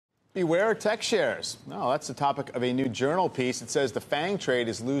Beware tech shares. No, that's the topic of a new journal piece. It says the FANG trade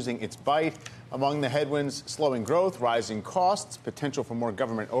is losing its bite. Among the headwinds, slowing growth, rising costs, potential for more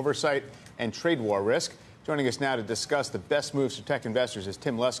government oversight, and trade war risk. Joining us now to discuss the best moves for tech investors is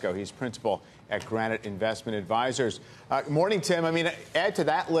Tim Lesko. He's principal at Granite Investment Advisors. Good morning, Tim. I mean, add to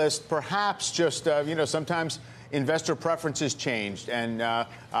that list, perhaps just, sometimes investor preferences changed, and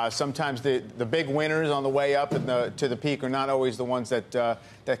sometimes the big winners on the way up and to the peak are not always the ones that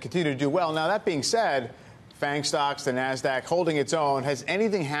continue to do well. Now, that being said, FANG stocks, the NASDAQ, holding its own. Has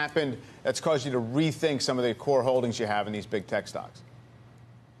anything happened that's caused you to rethink some of the core holdings you have in these big tech stocks?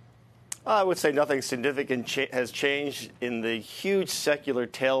 I would say nothing significant has changed in the huge secular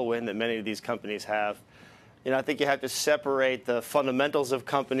tailwind that many of these companies have. I think you have to separate the fundamentals of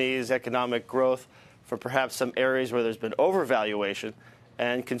companies, economic growth, from perhaps some areas where there's been overvaluation,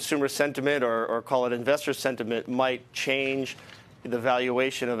 and consumer sentiment or call it investor sentiment might change the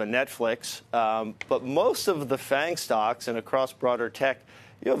valuation of a Netflix. But most of the FANG stocks and across broader tech,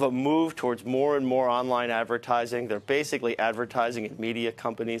 you have a move towards more and more online advertising. They're basically advertising in media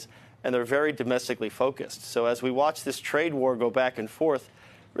companies, and they're very domestically focused. So as we watch this trade war go back and forth,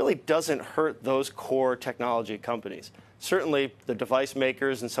 really doesn't hurt those core technology companies. Certainly, the device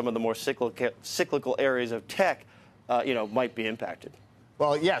makers and some of the more cyclical areas of tech, might be impacted.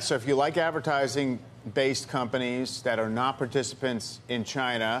 Well, yeah, so if you like advertising-based companies that are not participants in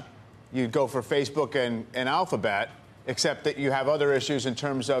China, you'd go for Facebook and Alphabet, except that you have other issues in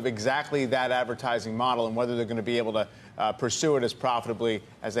terms of exactly that advertising model and whether they're going to be able to pursue it as profitably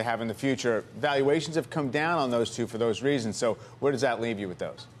as they have in the future. Valuations have come down on those two for those reasons. So where does that leave you with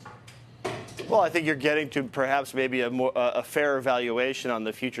those? Well, I think you're getting to perhaps maybe a fairer valuation on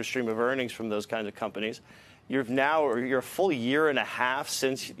the future stream of earnings from those kinds of companies. You're a full year and a half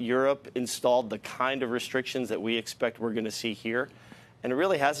since Europe installed the kind of restrictions that we expect we're going to see here, and it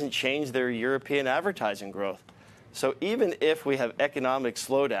really hasn't changed their European advertising growth. So even if we have economic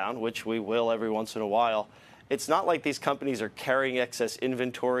slowdown, which we will every once in a while, it's not like these companies are carrying excess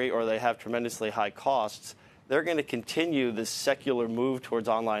inventory or they have tremendously high costs. They're going to continue this secular move towards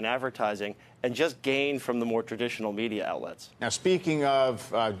online advertising and just gain from the more traditional media outlets. Now, speaking of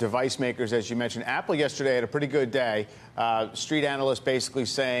device makers, as you mentioned, Apple yesterday had a pretty good day. Street analysts basically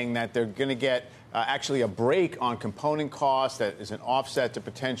saying that they're going to get actually a break on component costs that is an offset to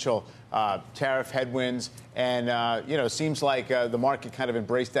potential tariff headwinds. And, it seems like the market kind of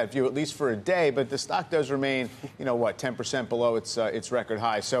embraced that view, at least for a day. But the stock does remain, 10% below its record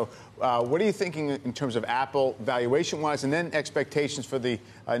high. So what are you thinking in terms of Apple valuation-wise and then expectations for the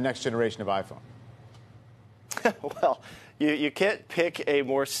next generation of iPhone? Well, you can't pick a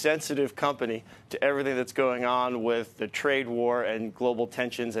more sensitive company to everything that's going on with the trade war and global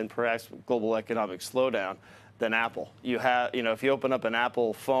tensions and perhaps global economic slowdown than Apple. If you open up an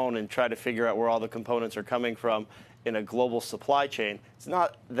Apple phone and try to figure out where all the components are coming from in a global supply chain, it's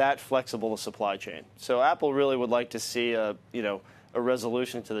not that flexible a supply chain. So Apple really would like to see a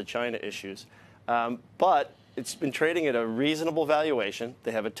resolution to the China issues. But it's been trading at a reasonable valuation.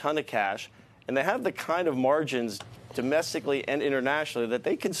 They have a ton of cash, and they have the kind of margins domestically and internationally that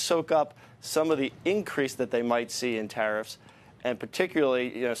they can soak up some of the increase that they might see in tariffs. And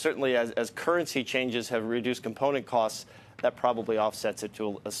particularly, certainly as currency changes have reduced component costs, that probably offsets it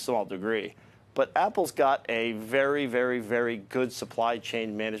to a small degree. But Apple's got a very, very, very good supply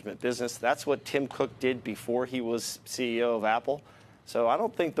chain management business. That's what Tim Cook did before he was CEO of Apple. So I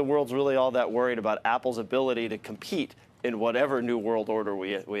don't think the world's really all that worried about Apple's ability to compete in whatever new world order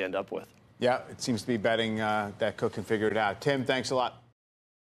we end up with. Yeah, it seems to be betting that Cook can figure it out. Tim, thanks a lot.